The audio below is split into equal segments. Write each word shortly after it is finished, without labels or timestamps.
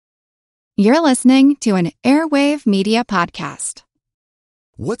You're listening to an Airwave Media Podcast.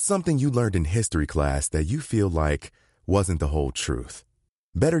 What's something you learned in history class that you feel like wasn't the whole truth?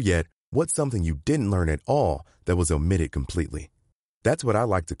 Better yet, what's something you didn't learn at all that was omitted completely? That's what I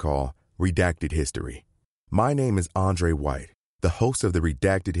like to call redacted history. My name is Andre White, the host of the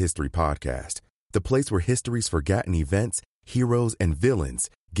Redacted History Podcast, the place where history's forgotten events, heroes, and villains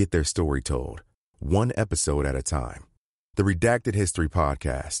get their story told, one episode at a time. The Redacted History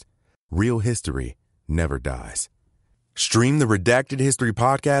Podcast. Real history never dies. Stream the Redacted History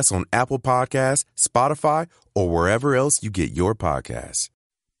Podcast on Apple Podcasts, Spotify, or wherever else you get your podcasts.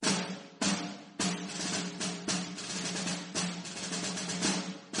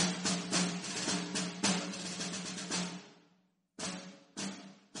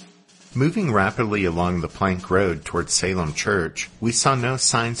 Moving rapidly along the plank road towards Salem Church, we saw no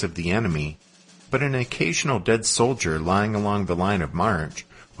signs of the enemy, but an occasional dead soldier lying along the line of march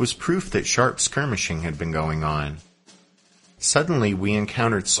was proof that sharp skirmishing had been going on. Suddenly we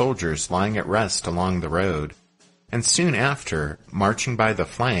encountered soldiers lying at rest along the road, and soon after, marching by the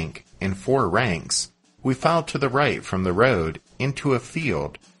flank, in 4 ranks, we filed to the right from the road into a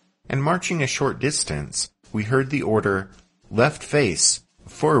field, and marching a short distance, we heard the order, "Left face,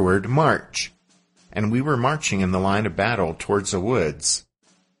 forward march," and we were marching in the line of battle towards the woods.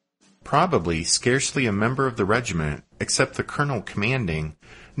 Probably scarcely a member of the regiment, except the colonel commanding,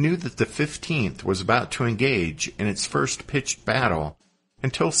 knew that the 15th was about to engage in its first pitched battle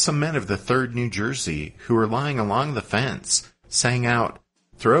until some men of the 3rd New Jersey, who were lying along the fence, sang out,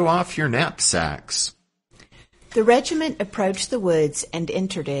 "Throw off your knapsacks." The regiment approached the woods and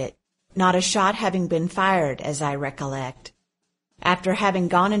entered it, not a shot having been fired, as I recollect. After having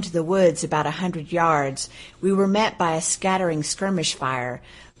gone into the woods about 100 yards, we were met by a scattering skirmish fire,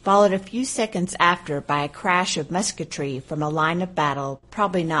 followed a few seconds after by a crash of musketry from a line of battle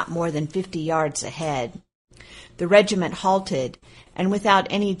probably not more than 50 yards ahead. The regiment halted, and without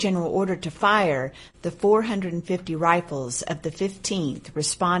any general order to fire, the 450 rifles of the 15th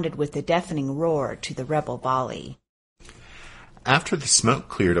responded with a deafening roar to the rebel volley. After the smoke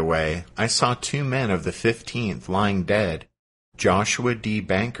cleared away, I saw 2 men of the 15th lying dead, Joshua D.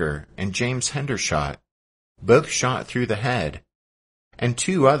 Banker and James Hendershot, both shot through the head, and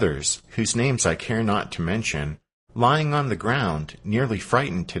 2 others, whose names I care not to mention, lying on the ground, nearly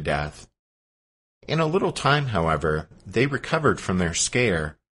frightened to death. In a little time, however, they recovered from their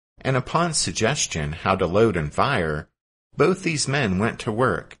scare, and upon suggestion how to load and fire, both these men went to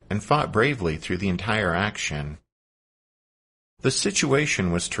work and fought bravely through the entire action. The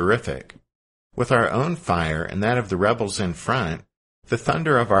situation was terrific. With our own fire and that of the rebels in front, the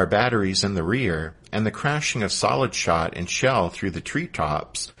thunder of our batteries in the rear, and the crashing of solid shot and shell through the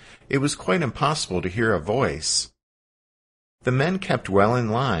treetops, it was quite impossible to hear a voice. The men kept well in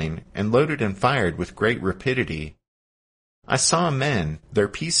line, and loaded and fired with great rapidity. I saw men, their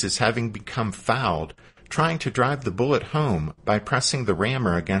pieces having become fouled, trying to drive the bullet home by pressing the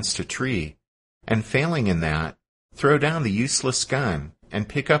rammer against a tree, and failing in that, throw down the useless gun, and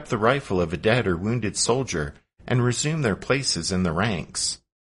pick up the rifle of a dead or wounded soldier, and resume their places in the ranks.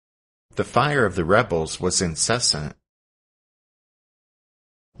 The fire of the rebels was incessant.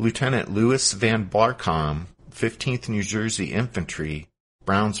 Lieutenant Louis Van Blarcom, 15th New Jersey Infantry,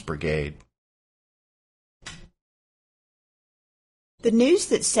 Brown's Brigade. The news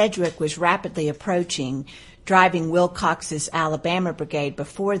that Sedgwick was rapidly approaching, driving Wilcox's Alabama Brigade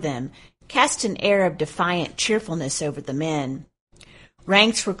before them, cast an air of defiant cheerfulness over the men.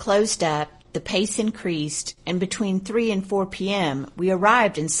 Ranks were closed up, the pace increased, and between 3 and 4 p.m. we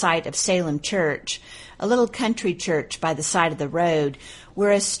arrived in sight of Salem Church, a little country church by the side of the road,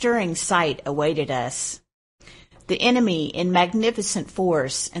 where a stirring sight awaited us. The enemy, in magnificent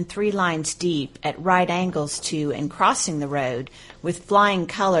force and 3 lines deep, at right angles to and crossing the road, with flying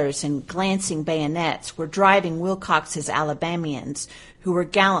colors and glancing bayonets, were driving Wilcox's Alabamians, who were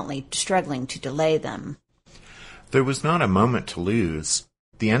gallantly struggling to delay them. There was not a moment to lose.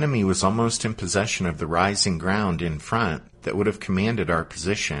 The enemy was almost in possession of the rising ground in front that would have commanded our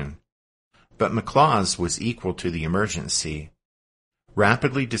position. But McLaws was equal to the emergency.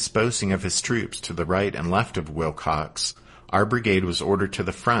 Rapidly disposing of his troops to the right and left of Wilcox, our brigade was ordered to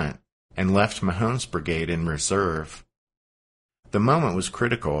the front and left Mahone's brigade in reserve. The moment was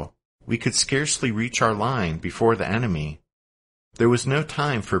critical. We could scarcely reach our line before the enemy. There was no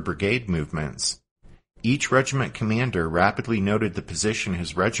time for brigade movements. Each regiment commander rapidly noted the position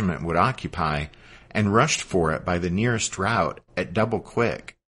his regiment would occupy and rushed for it by the nearest route at double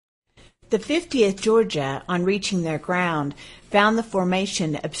quick. The 50th Georgia, on reaching their ground, found the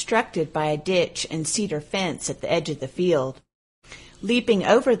formation obstructed by a ditch and cedar fence at the edge of the field. Leaping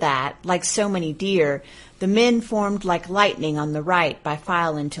over that, like so many deer, the men formed like lightning on the right by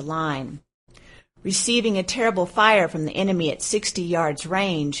file into line. Receiving a terrible fire from the enemy at 60 yards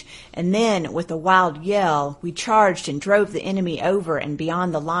range, and then, with a wild yell, we charged and drove the enemy over and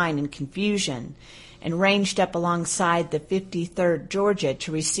beyond the line in confusion, and ranged up alongside the 53rd Georgia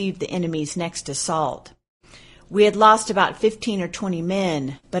to receive the enemy's next assault. We had lost about 15 or 20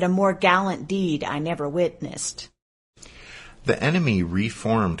 men, but a more gallant deed I never witnessed. The enemy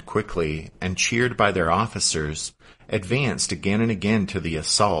reformed quickly and, cheered by their officers, advanced again and again to the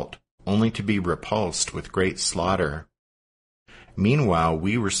assault, only to be repulsed with great slaughter. Meanwhile,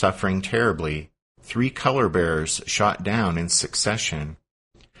 we were suffering terribly. 3 color-bearers shot down in succession.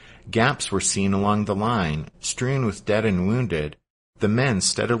 Gaps were seen along the line, strewn with dead and wounded, the men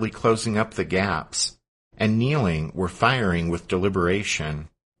steadily closing up the gaps, and kneeling were firing with deliberation.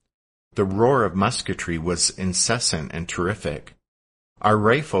 The roar of musketry was incessant and terrific. Our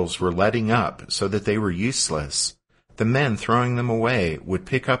rifles were letting up so that they were useless. The men, throwing them away, would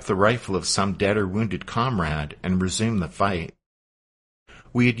pick up the rifle of some dead or wounded comrade and resume the fight.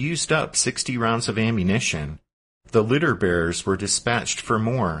 We had used up 60 rounds of ammunition. The litter-bearers were dispatched for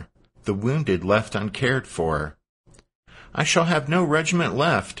more, the wounded left uncared for. "I shall have no regiment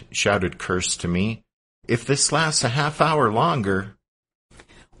left," shouted Curse to me, "if this lasts a half-hour longer."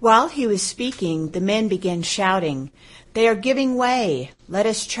 While he was speaking, the men began shouting, "They are giving way! Let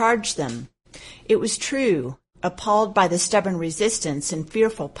us charge them!" It was true. Appalled by the stubborn resistance and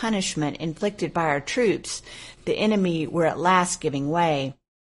fearful punishment inflicted by our troops, the enemy were at last giving way.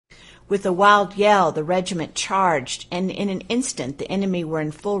 With a wild yell, the regiment charged, and in an instant the enemy were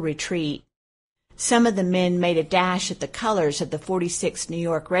in full retreat. Some of the men made a dash at the colors of the 46th New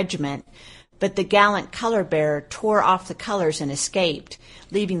York Regiment, but the gallant color-bearer tore off the colors and escaped,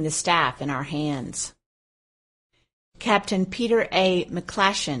 leaving the staff in our hands. Captain Peter A.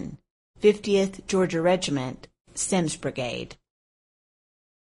 McClashen, 50th Georgia Regiment, Sims Brigade.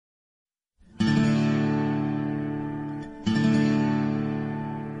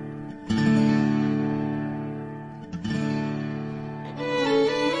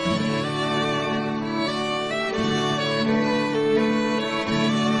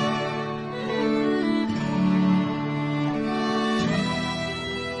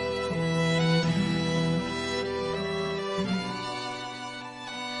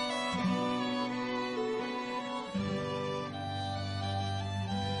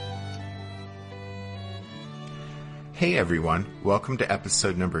 Hey everyone, welcome to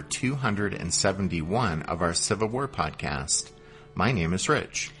episode number 271 of our Civil War podcast. My name is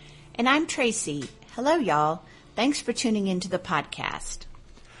Rich. And I'm Tracy. Hello y'all. Thanks for tuning into the podcast.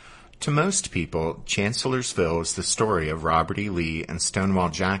 To most people, Chancellorsville is the story of Robert E. Lee and Stonewall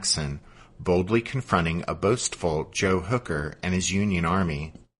Jackson boldly confronting a boastful Joe Hooker and his Union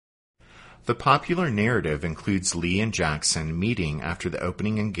Army. The popular narrative includes Lee and Jackson meeting after the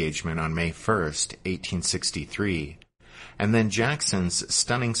opening engagement on May 1st, 1863, and then Jackson's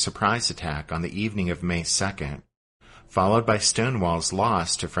stunning surprise attack on the evening of May 2nd, followed by Stonewall's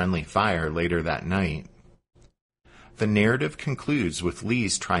loss to friendly fire later that night. The narrative concludes with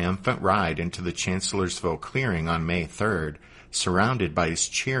Lee's triumphant ride into the Chancellorsville clearing on May 3rd, surrounded by his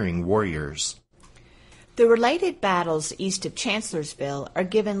cheering warriors. The related battles east of Chancellorsville are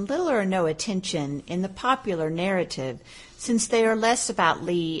given little or no attention in the popular narrative since they are less about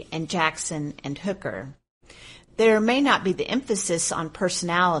Lee and Jackson and Hooker. There may not be the emphasis on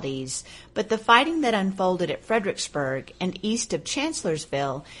personalities, but the fighting that unfolded at Fredericksburg and east of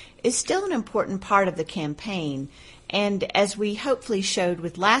Chancellorsville is still an important part of the campaign, and as we hopefully showed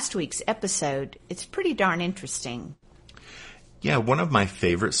with last week's episode, it's pretty darn interesting. Yeah, one of my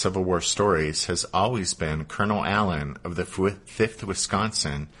favorite Civil War stories has always been Colonel Allen of the 5th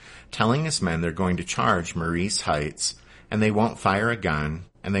Wisconsin telling his men they're going to charge Maurice Heights, and they won't fire a gun,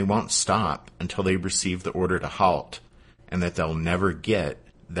 and they won't stop until they receive the order to halt, and that they'll never get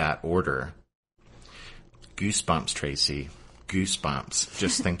that order. Goosebumps, Tracy. Goosebumps,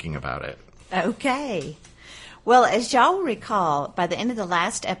 just thinking about it. Okay. Well, as y'all will recall, by the end of the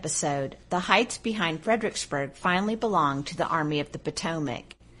last episode, the heights behind Fredericksburg finally belonged to the Army of the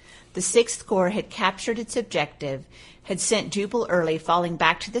Potomac. The 6th Corps had captured its objective, had sent Jubal Early falling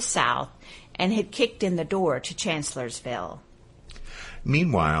back to the south, and had kicked in the door to Chancellorsville.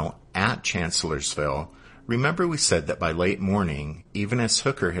 Meanwhile, at Chancellorsville, remember we said that by late morning, even as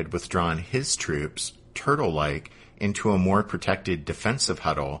Hooker had withdrawn his troops, turtle-like, into a more protected defensive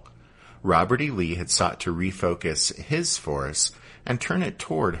huddle, Robert E. Lee had sought to refocus his force and turn it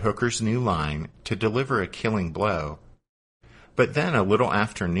toward Hooker's new line to deliver a killing blow. But then a little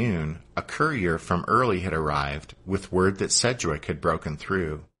after noon, a courier from Early had arrived with word that Sedgwick had broken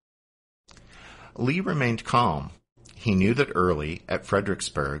through. Lee remained calm. He knew that Early, at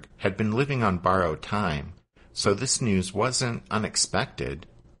Fredericksburg, had been living on borrowed time, so this news wasn't unexpected.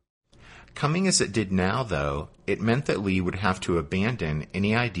 Coming as it did now, though, it meant that Lee would have to abandon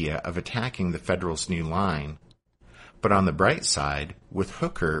any idea of attacking the Federals' new line. But on the bright side, with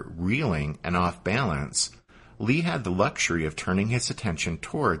Hooker reeling and off balance, Lee had the luxury of turning his attention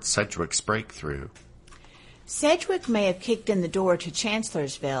toward Sedgwick's breakthrough. Sedgwick may have kicked in the door to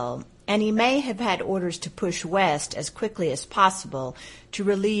Chancellorsville, and he may have had orders to push west as quickly as possible to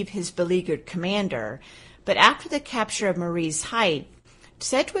relieve his beleaguered commander, but after the capture of Marie's Height,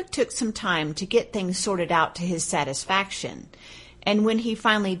 Sedgwick took some time to get things sorted out to his satisfaction, and when he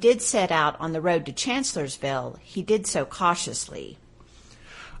finally did set out on the road to Chancellorsville, he did so cautiously.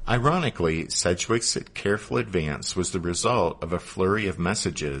 Ironically, Sedgwick's careful advance was the result of a flurry of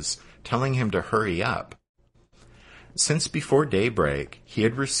messages telling him to hurry up. Since before daybreak, he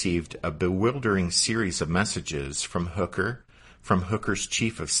had received a bewildering series of messages from Hooker, from Hooker's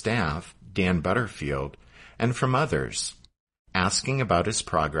chief of staff, Dan Butterfield, and from others, asking about his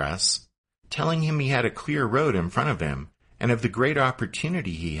progress, telling him he had a clear road in front of him, and of the great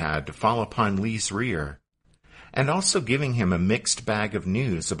opportunity he had to fall upon Lee's rear, and also giving him a mixed bag of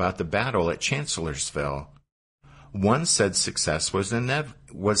news about the battle at Chancellorsville. One said success was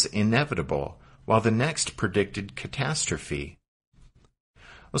inevitable, while the next predicted catastrophe.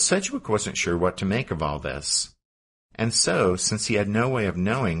 Well, Sedgwick wasn't sure what to make of all this, and so, since he had no way of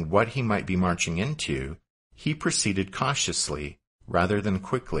knowing what he might be marching into, he proceeded cautiously, rather than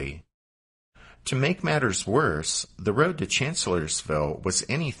quickly. To make matters worse, the road to Chancellorsville was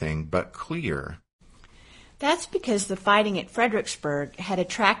anything but clear. That's because the fighting at Fredericksburg had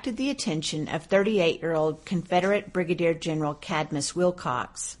attracted the attention of 38-year-old Confederate Brigadier General Cadmus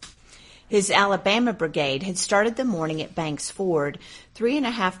Wilcox. His Alabama brigade had started the morning at Banks Ford,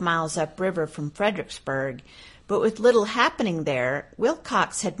 3.5 miles upriver from Fredericksburg, but with little happening there,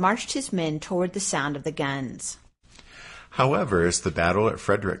 Wilcox had marched his men toward the sound of the guns. However, as the battle at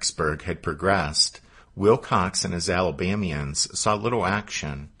Fredericksburg had progressed, Wilcox and his Alabamians saw little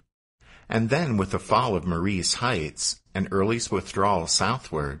action. And then, with the fall of Marie's Heights and Early's withdrawal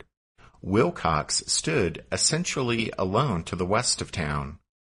southward, Wilcox stood essentially alone to the west of town.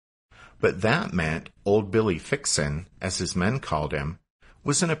 But that meant Old Billy Fixin, as his men called him,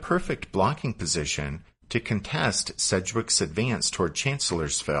 was in a perfect blocking position to contest Sedgwick's advance toward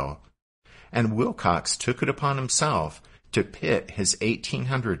Chancellorsville, and Wilcox took it upon himself to pit his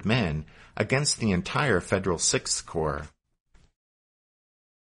 1,800 men against the entire Federal Sixth Corps.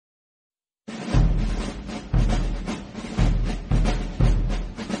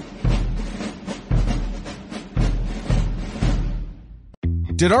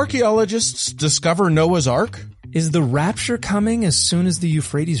 Did archaeologists discover Noah's Ark? Is the rapture coming as soon as the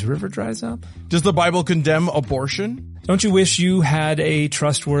Euphrates River dries up? Does the Bible condemn abortion? Don't you wish you had a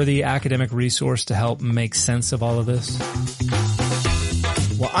trustworthy academic resource to help make sense of all of this?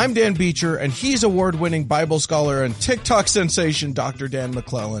 Well, I'm Dan Beecher, and he's award-winning Bible scholar and TikTok sensation Dr. Dan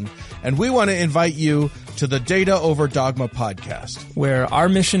McClellan, and we want to invite you to the Data Over Dogma podcast, where our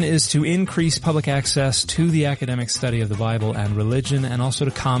mission is to increase public access to the academic study of the Bible and religion, and also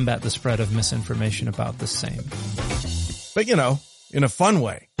to combat the spread of misinformation about the same. But, in a fun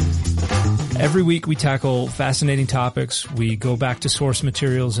way. Every week we tackle fascinating topics, we go back to source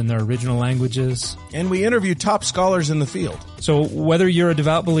materials in their original languages, and we interview top scholars in the field. So whether you're a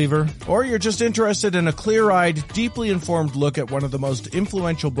devout believer, or you're just interested in a clear-eyed, deeply informed look at one of the most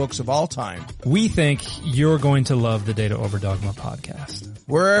influential books of all time, we think you're going to love the Data Over Dogma podcast,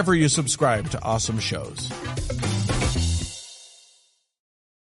 wherever you subscribe to awesome shows.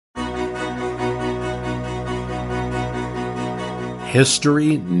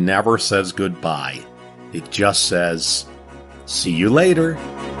 History never says goodbye. It just says, see you later.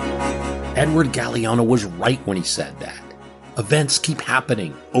 Edward Galeano was right when he said that. Events keep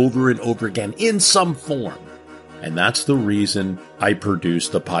happening over and over again in some form. And that's the reason I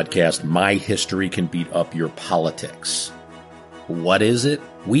produced the podcast, My History Can Beat Up Your Politics. What is it?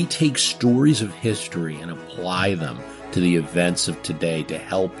 We take stories of history and apply them to the events of today to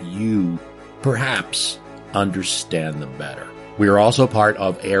help you, perhaps, understand them better. We are also part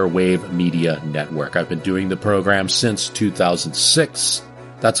of Airwave Media Network. I've been doing the program since 2006.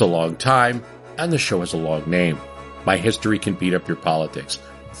 That's a long time, and the show has a long name. My History Can Beat Up Your Politics.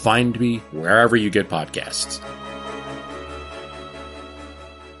 Find me wherever you get podcasts.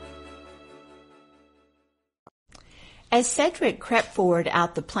 As Sedgwick crept forward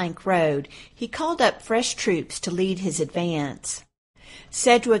out the plank road, he called up fresh troops to lead his advance.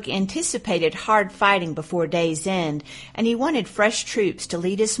 Sedgwick anticipated hard fighting before day's end, and he wanted fresh troops to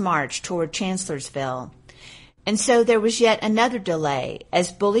lead his march toward Chancellorsville. And so there was yet another delay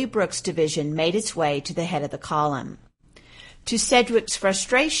as Bully Brooks' division made its way to the head of the column. To Sedgwick's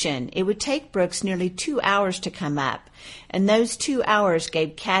frustration, it would take Brooks nearly 2 hours to come up, and those 2 hours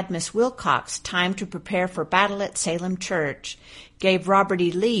gave Cadmus Wilcox time to prepare for battle at Salem Church, gave Robert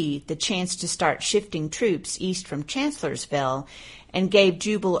E. Lee the chance to start shifting troops east from Chancellorsville, and gave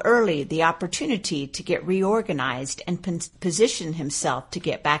Jubal Early the opportunity to get reorganized and position himself to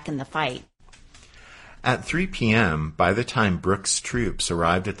get back in the fight. At 3 p.m., by the time Brooks' troops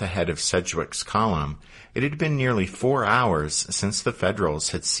arrived at the head of Sedgwick's column, it had been nearly 4 hours since the Federals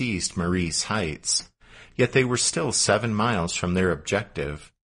had seized Marie's Heights, yet they were still 7 miles from their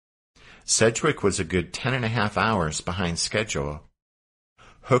objective. Sedgwick was a good 10.5 hours behind schedule.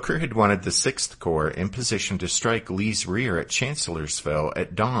 Hooker had wanted the 6th Corps in position to strike Lee's rear at Chancellorsville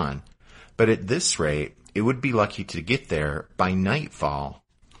at dawn, but at this rate, it would be lucky to get there by nightfall.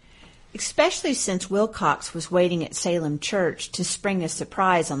 Especially since Wilcox was waiting at Salem Church to spring a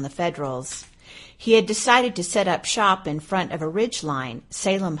surprise on the Federals. He had decided to set up shop in front of a ridge line,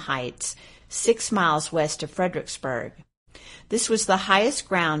 Salem Heights, 6 miles west of Fredericksburg. This was the highest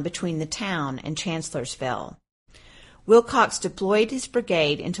ground between the town and Chancellorsville. Wilcox deployed his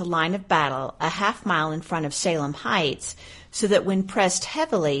brigade into line of battle a half-mile in front of Salem Heights so that when pressed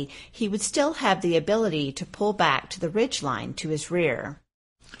heavily, he would still have the ability to pull back to the ridge line to his rear.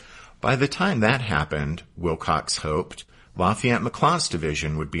 By the time that happened, Wilcox hoped, Lafayette McLaws'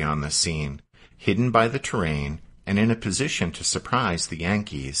 division would be on the scene, hidden by the terrain and in a position to surprise the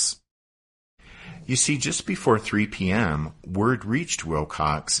Yankees. You see, just before 3 p.m., word reached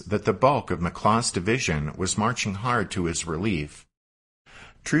Wilcox that the bulk of McLaws' division was marching hard to his relief.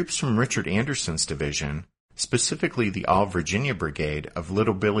 Troops from Richard Anderson's division, specifically the All-Virginia Brigade of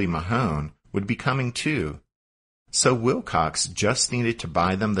Little Billy Mahone, would be coming too. So Wilcox just needed to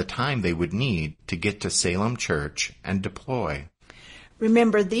buy them the time they would need to get to Salem Church and deploy.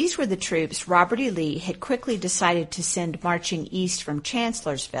 Remember, these were the troops Robert E. Lee had quickly decided to send marching east from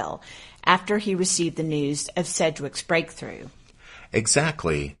Chancellorsville after he received the news of Sedgwick's breakthrough.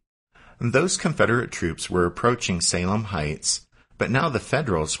 Exactly. Those Confederate troops were approaching Salem Heights, but now the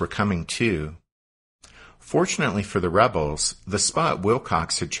Federals were coming too. Fortunately for the rebels, the spot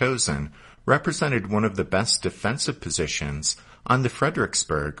Wilcox had chosen represented one of the best defensive positions on the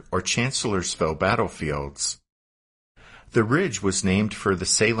Fredericksburg or Chancellorsville battlefields. The ridge was named for the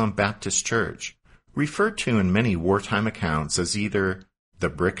Salem Baptist Church, referred to in many wartime accounts as either the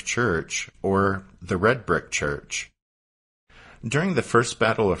Brick Church or the Red Brick Church. During the First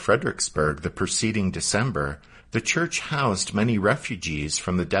Battle of Fredericksburg the preceding December, the church housed many refugees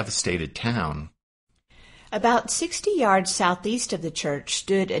from the devastated town. About 60 yards southeast of the church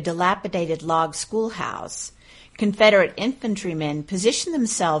stood a dilapidated log schoolhouse. Confederate infantrymen positioned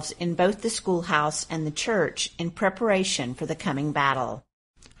themselves in both the schoolhouse and the church in preparation for the coming battle.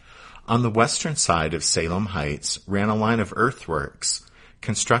 On the western side of Salem Heights ran a line of earthworks,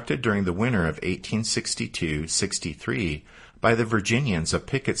 constructed during the winter of 1862-63 by the Virginians of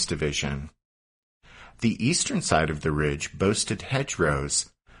Pickett's division. The eastern side of the ridge boasted hedgerows,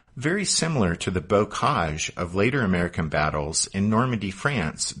 very similar to the bocage of later American battles in Normandy,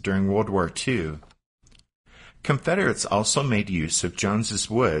 France during World War II. Confederates also made use of Jones's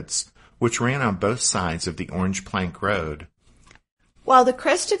Woods, which ran on both sides of the Orange Plank Road. While the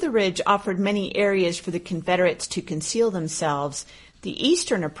crest of the ridge offered many areas for the Confederates to conceal themselves, the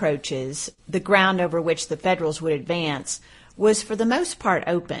eastern approaches, the ground over which the Federals would advance, was for the most part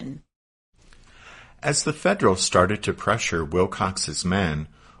open. As the Federals started to pressure Wilcox's men,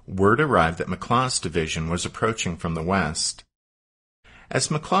 word arrived that McLaws' division was approaching from the west. As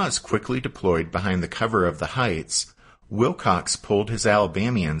McLaws quickly deployed behind the cover of the heights, Wilcox pulled his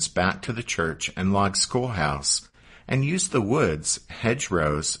Alabamians back to the church and log schoolhouse, and used the woods,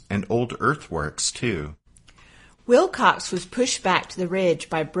 hedgerows, and old earthworks too. Wilcox was pushed back to the ridge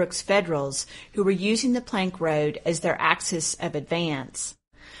by Brooks' Federals, who were using the plank road as their axis of advance.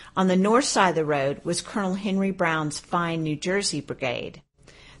 On the north side of the road was Colonel Henry Brown's fine New Jersey brigade.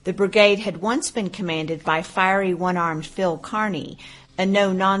 The brigade had once been commanded by fiery one-armed Phil Kearny, a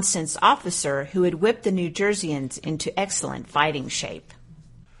no-nonsense officer who had whipped the New Jerseyans into excellent fighting shape.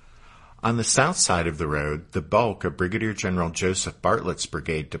 On the south side of the road, the bulk of Brigadier General Joseph Bartlett's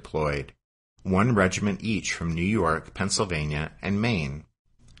brigade deployed, 1 regiment each from New York, Pennsylvania, and Maine.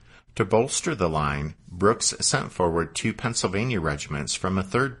 To bolster the line, Brooks sent forward 2 Pennsylvania regiments from a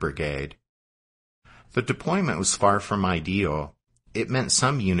 3rd brigade. The deployment was far from ideal. It meant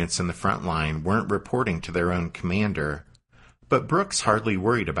some units in the front line weren't reporting to their own commander, but Brooks hardly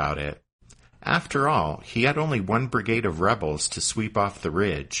worried about it. After all, he had only one brigade of rebels to sweep off the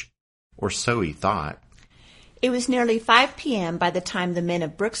ridge, or so he thought. It was nearly 5 p.m. by the time the men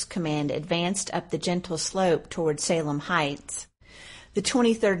of Brooks' command advanced up the gentle slope toward Salem Heights. The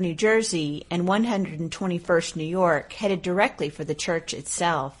 23rd New Jersey and 121st New York headed directly for the church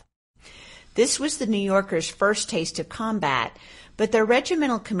itself. This was the New Yorkers' first taste of combat, but their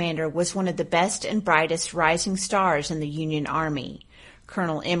regimental commander was one of the best and brightest rising stars in the Union Army,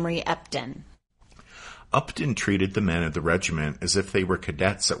 Colonel Emory Upton. Upton treated the men of the regiment as if they were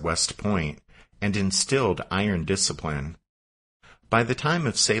cadets at West Point and instilled iron discipline. By the time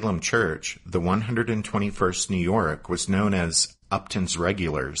of Salem Church, the 121st New York was known as Upton's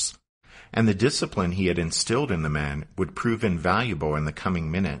Regulars, and the discipline he had instilled in the men would prove invaluable in the coming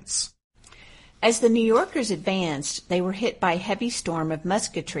minutes. As the New Yorkers advanced, they were hit by a heavy storm of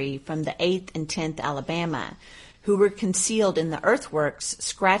musketry from the 8th and 10th Alabama, who were concealed in the earthworks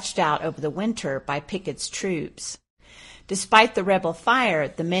scratched out over the winter by Pickett's troops. Despite the rebel fire,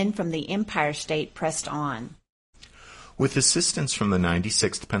 the men from the Empire State pressed on. With assistance from the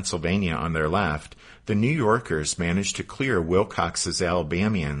 96th Pennsylvania on their left, the New Yorkers managed to clear Wilcox's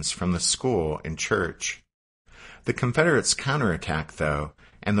Alabamians from the school and church. The Confederates counterattacked, though,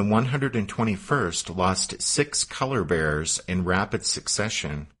 and the 121st lost 6 color bearers in rapid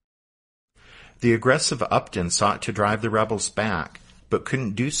succession. The aggressive Upton sought to drive the rebels back, but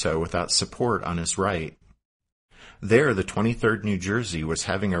couldn't do so without support on his right. There, the 23rd New Jersey was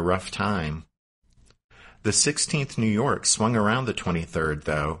having a rough time. The 16th New York swung around the 23rd,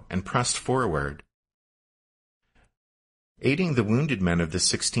 though, and pressed forward. Aiding the wounded men of the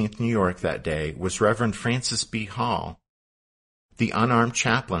 16th New York that day was Reverend Francis B. Hall. The unarmed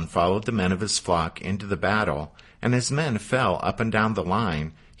chaplain followed the men of his flock into the battle, and as men fell up and down the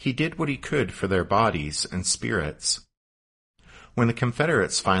line, he did what he could for their bodies and spirits. When the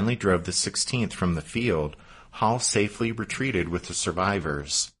Confederates finally drove the 16th from the field, Hall safely retreated with the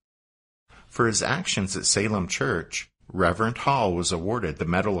survivors. For his actions at Salem Church, Reverend Hall was awarded the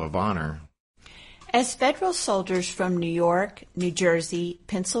Medal of Honor. As Federal soldiers from New York, New Jersey,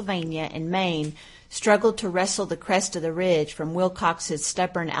 Pennsylvania, and Maine struggled to wrestle the crest of the ridge from Wilcox's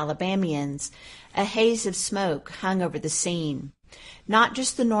stubborn Alabamians, a haze of smoke hung over the scene. Not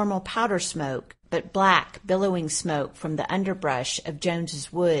just the normal powder smoke, but black, billowing smoke from the underbrush of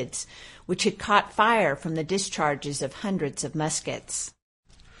Jones's Woods, which had caught fire from the discharges of hundreds of muskets.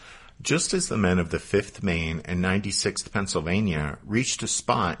 Just as the men of the 5th Maine and 96th Pennsylvania reached a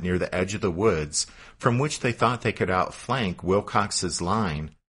spot near the edge of the woods from which they thought they could outflank Wilcox's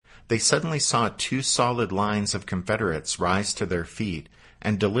line, they suddenly saw 2 solid lines of Confederates rise to their feet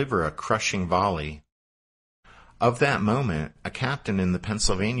and deliver a crushing volley. Of that moment, a captain in the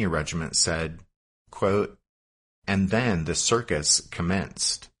Pennsylvania regiment said, quote, "And then the circus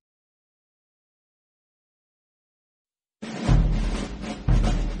commenced."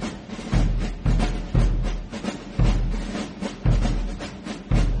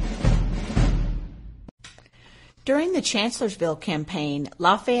 During the Chancellorsville campaign,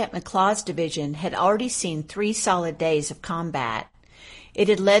 Lafayette McLaws' division had already seen 3 solid days of combat. It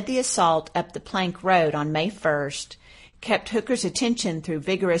had led the assault up the Plank Road on May 1st, kept Hooker's attention through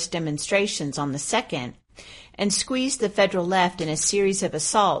vigorous demonstrations on the 2nd, and squeezed the Federal left in a series of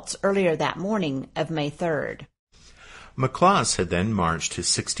assaults earlier that morning of May 3rd. McLaws had then marched his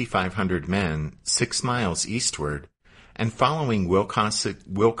 6,500 men 6 miles eastward, and following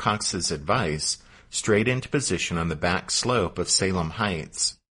Wilcox's advice, straight into position on the back slope of Salem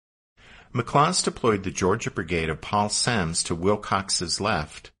Heights. McLaws deployed the Georgia Brigade of Paul Semmes to Wilcox's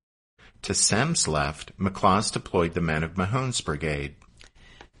left. To Semmes' left, McLaws deployed the men of Mahone's brigade.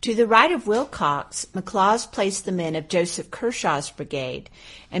 To the right of Wilcox, McLaws placed the men of Joseph Kershaw's brigade,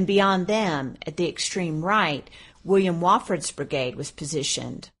 and beyond them, at the extreme right, William Wofford's brigade was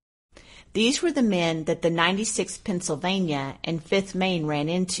positioned. These were the men that the 96th Pennsylvania and 5th Maine ran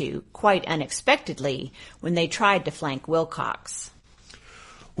into, quite unexpectedly, when they tried to flank Wilcox.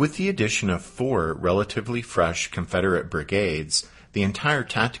 With the addition of 4 relatively fresh Confederate brigades, the entire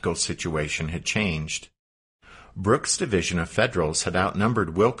tactical situation had changed. Brooks' division of Federals had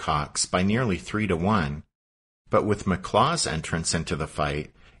outnumbered Wilcox by nearly 3-1, but with McLaws' entrance into the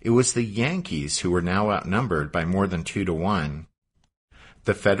fight, it was the Yankees who were now outnumbered by more than 2-1.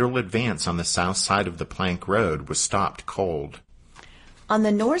 The Federal advance on the south side of the Plank Road was stopped cold. On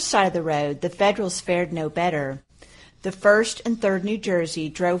the north side of the road, the Federals fared no better. The 1st and 3rd New Jersey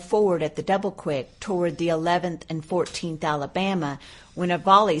drove forward at the double quick toward the 11th and 14th Alabama when a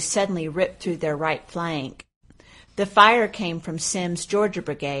volley suddenly ripped through their right flank. The fire came from Sims' Georgia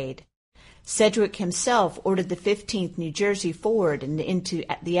Brigade. Sedgwick himself ordered the 15th New Jersey forward and into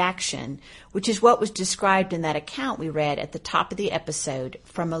the action, which is what was described in that account we read at the top of the episode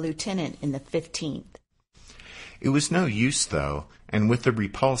from a lieutenant in the 15th. It was no use, though, and with the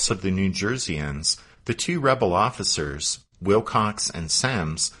repulse of the New Jerseyans, the two rebel officers, Wilcox and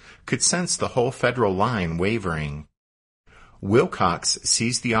Semmes, could sense the whole Federal line wavering. Wilcox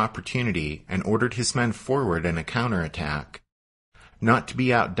seized the opportunity and ordered his men forward in a counterattack. Not to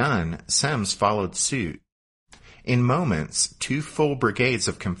be outdone, Semmes followed suit. In moments, 2 full brigades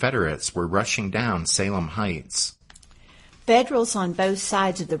of Confederates were rushing down Salem Heights. Federals on both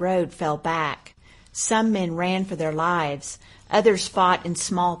sides of the road fell back. Some men ran for their lives. Others fought in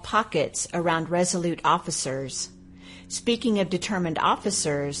small pockets around resolute officers. Speaking of determined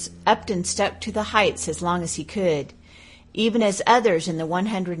officers, Upton stuck to the heights as long as he could. Even as others in the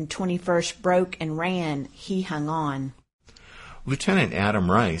 121st broke and ran, he hung on. Lieutenant Adam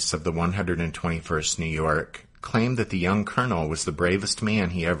Rice of the 121st New York claimed that the young colonel was the bravest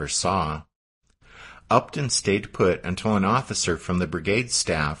man he ever saw. Upton stayed put until an officer from the brigade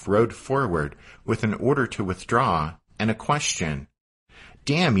staff rode forward with an order to withdraw and a question.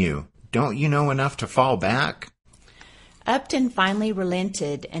 "Damn you, don't you know enough to fall back?" Upton finally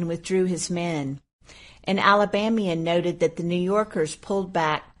relented and withdrew his men. An Alabamian noted that the New Yorkers pulled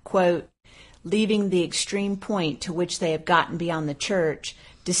back, quote, leaving the extreme point to which they have gotten beyond the church,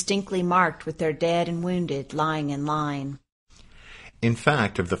 distinctly marked with their dead and wounded lying in line. In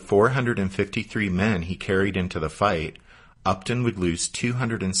fact, of the 453 men he carried into the fight, Upton would lose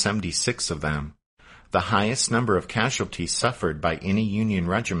 276 of them, the highest number of casualties suffered by any Union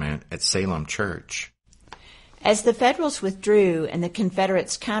regiment at Salem Church. As the Federals withdrew and the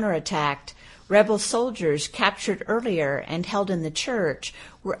Confederates counterattacked, rebel soldiers captured earlier and held in the church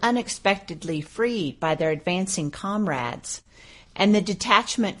were unexpectedly freed by their advancing comrades, and the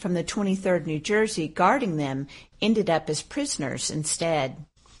detachment from the 23rd New Jersey guarding them ended up as prisoners instead.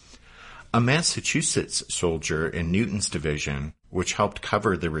 A Massachusetts soldier in Newton's division, which helped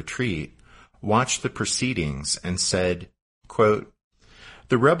cover the retreat, watched the proceedings and said, quote,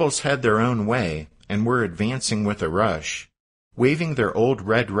 "The rebels had their own way and were advancing with a rush, waving their old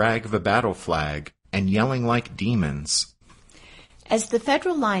red rag of a battle flag and yelling like demons." As the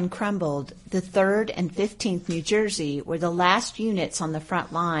Federal line crumbled, the 3rd and 15th New Jersey were the last units on the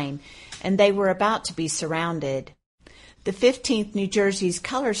front line, and they were about to be surrounded. The 15th New Jersey's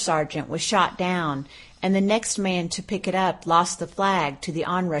color sergeant was shot down, and the next man to pick it up lost the flag to the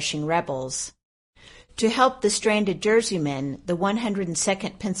onrushing rebels. To help the stranded Jerseymen, the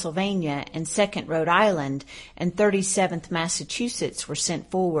 102nd Pennsylvania and 2nd Rhode Island and 37th Massachusetts were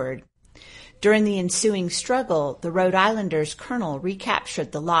sent forward. During the ensuing struggle, the Rhode Islanders' colonel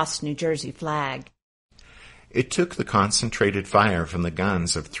recaptured the lost New Jersey flag. It took the concentrated fire from the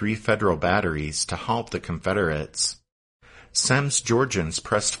guns of 3 Federal batteries to halt the Confederates. Semmes' Georgians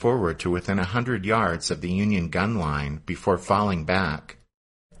pressed forward to within 100 yards of the Union gun line before falling back.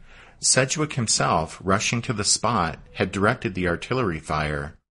 Sedgwick himself, rushing to the spot, had directed the artillery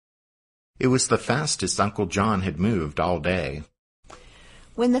fire. It was the fastest Uncle John had moved all day.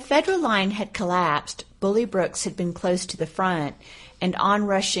 When the Federal line had collapsed, Bully Brooks had been close to the front, and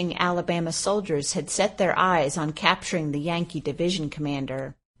onrushing Alabama soldiers had set their eyes on capturing the Yankee division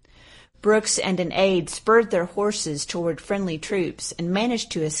commander. Brooks and an aide spurred their horses toward friendly troops and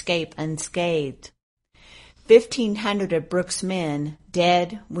managed to escape unscathed. 1,500 of Brooks' men,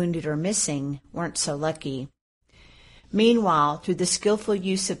 dead, wounded, or missing, weren't so lucky. Meanwhile, through the skillful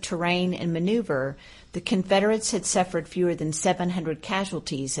use of terrain and maneuver, the Confederates had suffered fewer than 700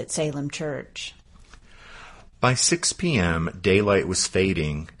 casualties at Salem Church. By 6 p.m., daylight was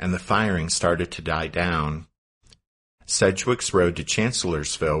fading and the firing started to die down. Sedgwick's road to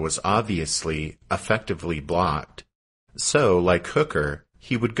Chancellorsville was obviously effectively blocked. So, like Hooker,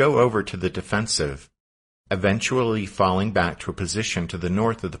 he would go over to the defensive, eventually falling back to a position to the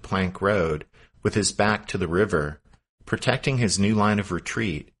north of the Plank Road with his back to the river, protecting his new line of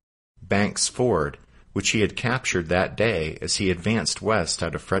retreat, Banks Ford, which he had captured that day as he advanced west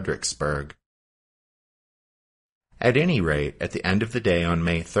out of Fredericksburg. At any rate, at the end of the day on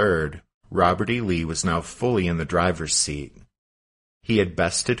May 3rd, Robert E. Lee was now fully in the driver's seat. He had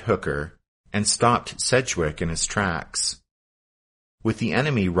bested Hooker and stopped Sedgwick in his tracks. With the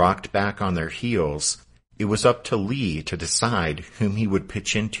enemy rocked back on their heels, it was up to Lee to decide whom he would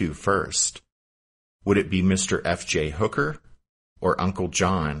pitch into first. Would it be Mr. F.J. Hooker or Uncle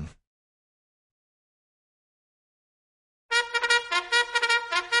John?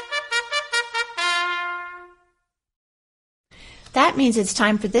 That means it's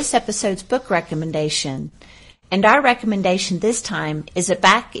time for this episode's book recommendation. And our recommendation this time is a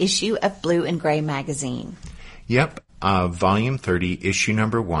back issue of Blue and Gray magazine. Yep, Volume 30, Issue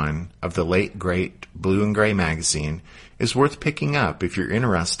Number 1 of the late great Blue and Gray magazine is worth picking up if you're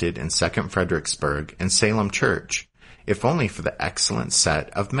interested in 2nd Fredericksburg and Salem Church, if only for the excellent set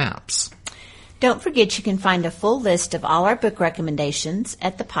of maps. Don't forget you can find a full list of all our book recommendations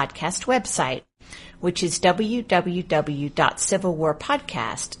at the podcast website, which is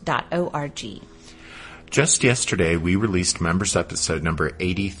www.civilwarpodcast.org. Just yesterday, we released Members Episode number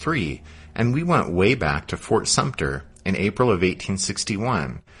 83, and we went way back to Fort Sumter in April of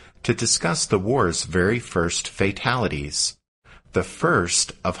 1861 to discuss the war's very first fatalities, the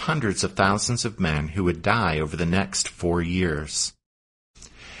first of hundreds of thousands of men who would die over the next 4 years.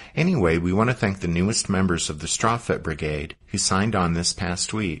 Anyway, we want to thank the newest members of the Strawfoot Brigade who signed on this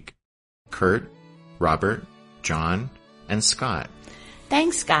past week: Kurt, Robert, John, and Scott.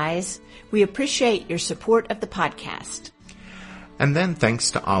 Thanks, guys. We appreciate your support of the podcast. And then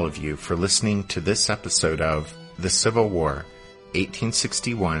thanks to all of you for listening to this episode of The Civil War,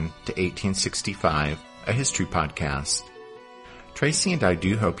 1861 to 1865, a history podcast. Tracy and I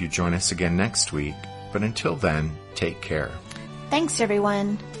do hope you join us again next week, but until then, take care. Thanks,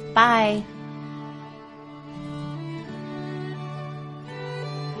 everyone. Bye.